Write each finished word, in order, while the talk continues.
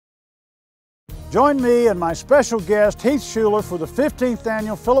Join me and my special guest, Heath Schuler, for the 15th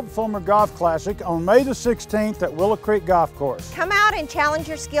Annual Phillip Fulmer Golf Classic on May the 16th at Willow Creek Golf Course. Come out and challenge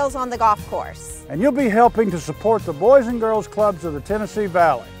your skills on the golf course. And you'll be helping to support the Boys and Girls Clubs of the Tennessee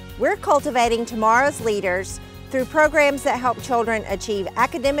Valley. We're cultivating tomorrow's leaders through programs that help children achieve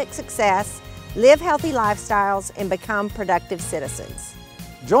academic success, live healthy lifestyles, and become productive citizens.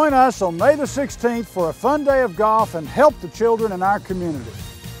 Join us on May the 16th for a fun day of golf and help the children in our community.